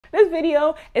This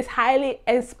video is highly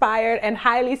inspired and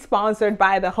highly sponsored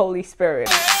by the Holy Spirit.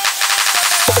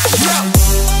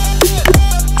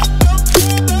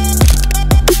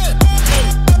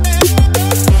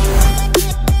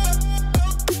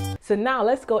 So now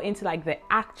let's go into like the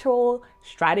actual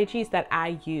strategies that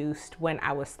I used when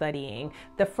I was studying.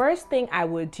 The first thing I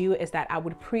would do is that I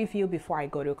would preview before I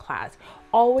go to class.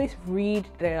 Always read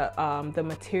the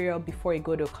material before you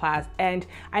go to class. And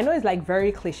I know it's like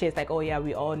very cliche. It's like, oh yeah,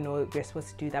 we all know we're supposed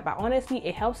to do that. But honestly,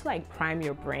 it helps to like prime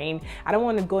your brain. I don't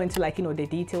want to go into like, the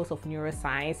details of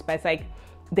neuroscience, but it's like,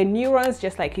 the neurons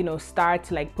just like, start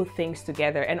to like put things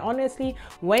together. And honestly,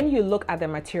 when you look at the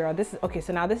material, this is okay.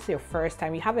 So now this is your first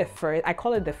time. You have I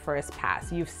call it the first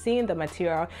pass. You've seen the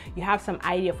material. You have some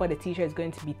idea of what the teacher is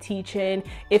going to be teaching.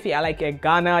 If you're like a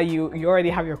Ghana, you already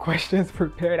have your questions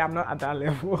prepared. I'm not at that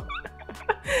level.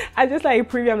 I just like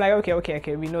preview. I'm like,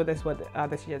 okay, we know this what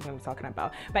the teacher is going to be talking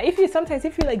about. But if you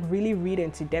like really read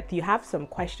into depth, you have some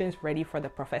questions ready for the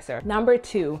professor. Number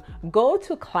 2, go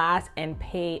to class and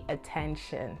pay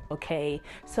attention. Okay,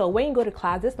 so when you go to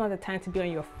class, this is not the time to be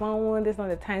on your phone. This is not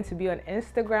the time to be on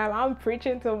Instagram. I'm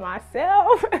preaching to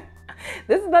myself.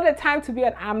 This is not the time to be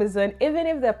on Amazon. Even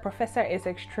if the professor is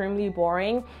extremely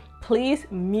boring, please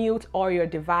mute all your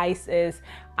devices.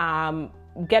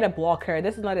 Get a blocker.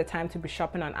 This is not a time to be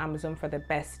shopping on Amazon for the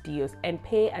best deals, and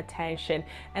pay attention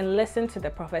and listen to the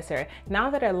professor. Now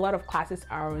that a lot of classes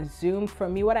are on Zoom, for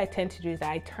me, what I tend to do is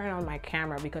I turn on my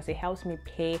camera because it helps me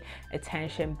pay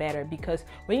attention better. Because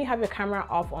when you have your camera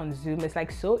off on Zoom, it's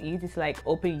like so easy to like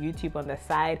open YouTube on the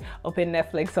side, open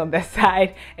Netflix on the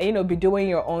side, and be doing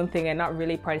your own thing and not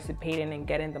really participating and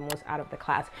getting the most out of the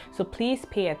class. So please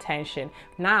pay attention.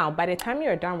 Now, by the time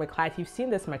you're done with class, you've seen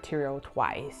this material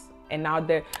twice. And now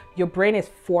your brain is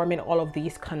forming all of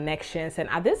these connections. And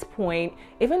at this point,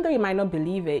 even though you might not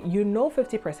believe it,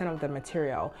 50% of the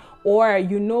material, or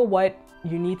what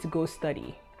you need to go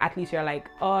study. At least you're like,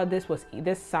 oh,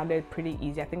 this sounded pretty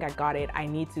easy. I think I got it. I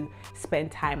need to spend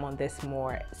time on this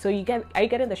more. So are you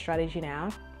getting the strategy now?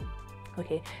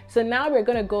 Okay, so now we're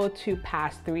gonna go to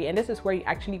pass 3, and this is where you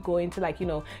actually go into like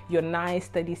your nice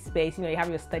study space. You have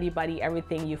your study buddy,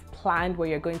 everything. You've planned where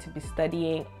you're going to be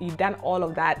studying. You've done all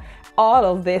of that. All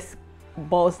of this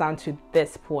boils down to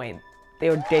this point: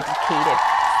 your dedicated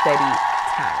study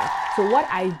time. So what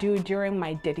I do during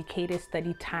my dedicated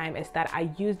study time is that I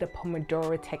use the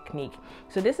Pomodoro technique.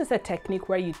 So this is a technique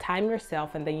where you time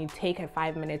yourself and then you take a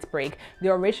 5 minutes break.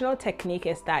 The original technique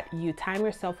is that you time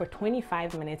yourself for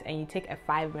 25 minutes and you take a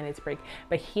 5 minutes break.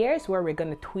 But here's where we're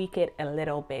going to tweak it a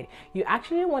little bit. You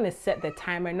actually want to set the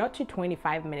timer not to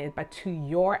 25 minutes, but to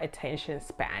your attention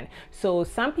span. So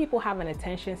some people have an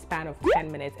attention span of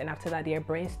 10 minutes, and after that, their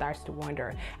brain starts to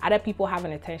wander. Other people have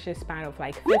an attention span of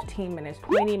like 15 minutes,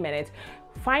 20 minutes.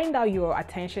 Find out your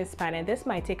attention span, and this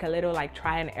might take a little like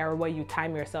try and error where you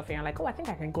time yourself and you're like, oh, I think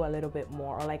I can go a little bit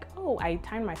more, or like, oh, I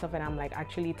timed myself and I'm like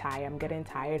actually tired, I'm getting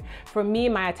tired. For me,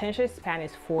 my attention span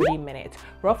is 40 minutes.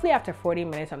 Roughly after 40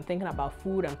 minutes, I'm thinking about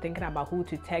food, I'm thinking about who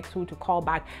to text, who to call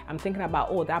back, I'm thinking about,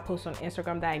 oh, that post on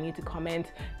Instagram that I need to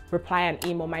comment, reply an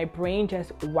email. My brain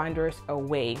just wanders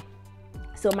away.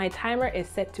 So my timer is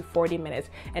set to 40 minutes,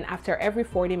 and after every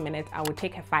 40 minutes, I would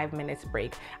take a 5 minutes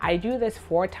break. I do this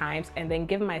 4 times and then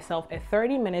give myself a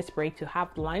 30 minutes break to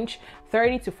have lunch,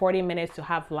 30 to 40 minutes to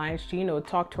have lunch, to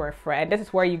talk to a friend. This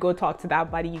is where you go talk to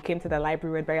that buddy you came to the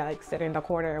library with, but you're like sitting in the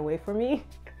corner away from me.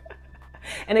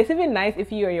 And it's even nice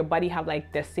if you or your buddy have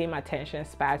like the same attention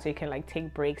span, so you can like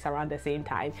take breaks around the same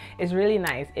time. It's really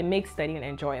nice. It makes studying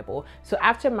enjoyable. So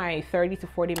after my 30 to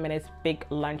 40 minutes big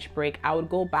lunch break, I would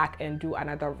go back and do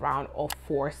another round of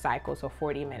 4 cycles of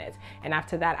 40 minutes. And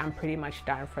after that, I'm pretty much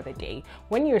done for the day.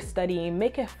 When you're studying,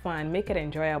 make it fun, make it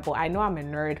enjoyable. I know I'm a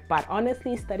nerd, but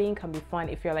honestly, studying can be fun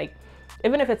if you're like,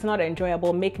 even if it's not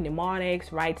enjoyable, make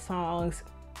mnemonics, write songs,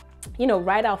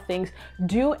 write out things,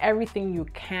 do everything you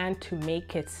can to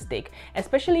make it stick.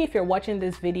 Especially if you're watching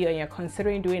this video and you're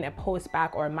considering doing a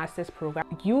post-bac or a master's program,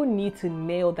 you need to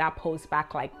nail that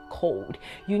post-bac like cold.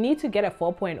 You need to get a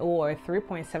 4.0 or a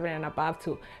 3.7 and above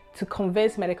to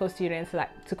convince medical students,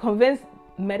 to convince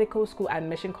medical school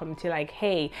admission committee like,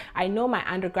 hey, I know my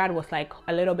undergrad was like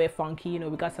a little bit funky,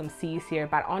 we got some C's here,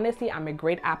 but honestly, I'm a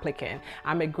great applicant,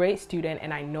 I'm a great student,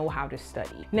 and I know how to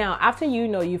study. Now, after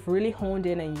you've really honed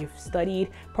in and you've studied,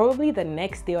 probably the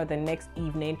next day or the next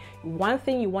evening, one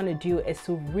thing you want to do is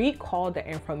to recall the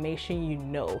information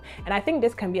and I think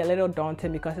this can be a little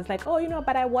daunting because it's like, oh,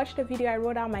 but I watched the video, I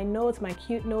wrote out my notes, my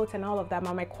cute notes and all of that.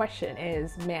 But my question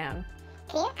is, ma'am,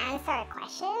 can you answer a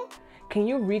question? can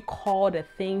you recall the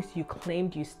things you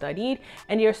claimed you studied?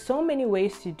 And there are so many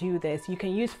ways to do this. You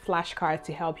can use flashcards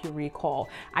to help you recall.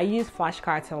 I use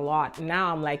flashcards a lot.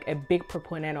 Now I'm like a big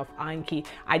proponent of Anki.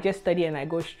 I just study and I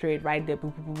go straight right there.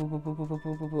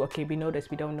 Okay, we know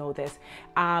this, we don't know this.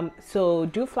 So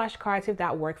do flashcards if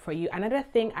that worked for you. Another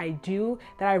thing I do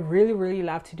that I really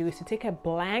love to do is to take a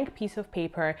blank piece of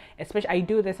paper, especially I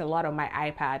do this a lot on my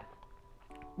iPad.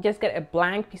 Just get a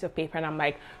blank piece of paper and I'm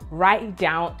like, write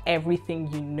down everything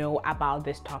you know about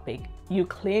this topic. You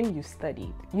claim you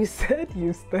studied. You said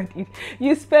you studied.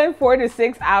 You spent 4 to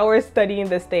 6 hours studying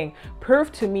this thing.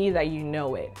 Prove to me that you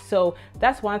know it. So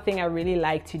that's one thing I really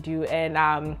like to do.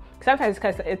 And sometimes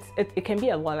because it can be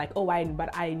a lot like, oh, but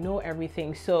I know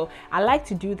everything. So I like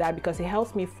to do that because it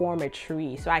helps me form a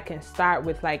tree. So I can start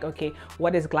with like, okay,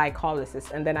 what is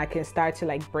glycolysis? And then I can start to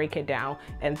like break it down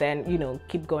and then, you know,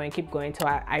 keep going till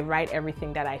I write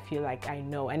everything that I feel like I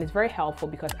know. And it's very helpful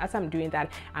because as I'm doing that,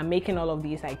 I'm making all of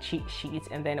these like cheat sheets.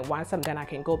 And then once I'm done, I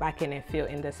can go back in and fill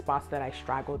in the spots that I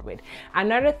struggled with.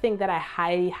 Another thing that I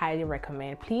highly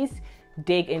recommend, please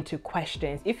dig into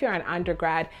questions. If you're an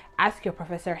undergrad, ask your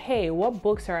professor, hey, what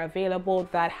books are available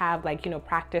that have like, you know,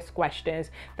 practice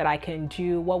questions that I can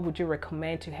do? What would you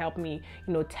recommend to help me,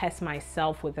 you know, test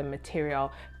myself with the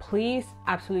material? Please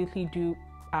absolutely do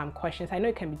questions. I know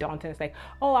it can be daunting. It's like,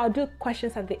 oh, I'll do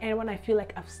questions at the end when I feel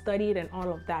like I've studied and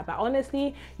all of that. But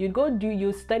honestly,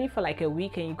 you study for like a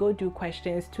week and you go do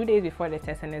questions 2 days before the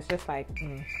test and it's just like,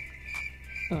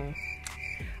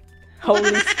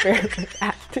 Holy Spirit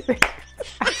activate.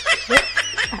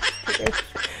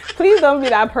 Please don't be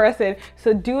that person.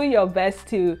 So do your best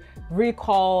to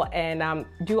recall and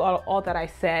do all that I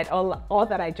said, all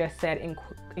that I just said,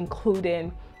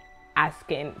 including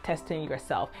asking, testing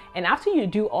yourself. And after you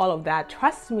do all of that,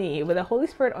 trust me, with the Holy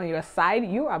Spirit on your side,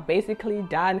 you are basically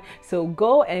done. So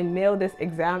go and nail this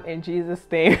exam in Jesus'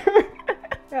 name.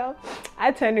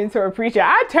 I turned into a preacher.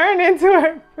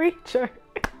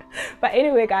 But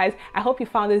anyway, guys, I hope you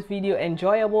found this video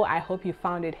enjoyable. I hope you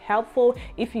found it helpful.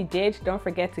 If you did, don't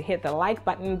forget to hit the like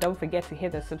button. Don't forget to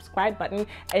hit the subscribe button.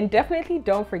 And definitely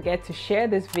don't forget to share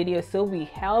this video so we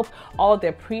help all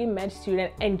the pre-med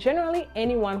students and generally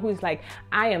anyone who's like,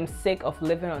 I am sick of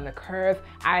living on the curve.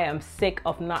 I am sick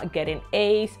of not getting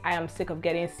A's. I am sick of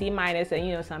getting C- and,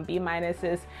 you know, some B-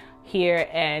 here.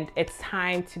 And it's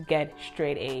time to get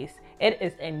straight A's. It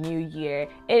is a new year.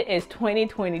 It is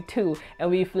 2022 and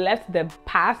we've left the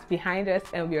past behind us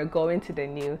and we are going to the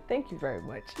new. Thank you very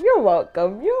much. You're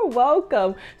welcome. You're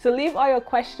welcome. So leave all your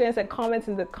questions and comments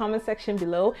in the comment section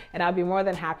below and I'll be more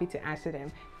than happy to answer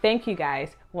them. Thank you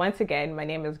guys. Once again, my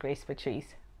name is Grace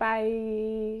Patrice.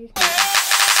 Bye.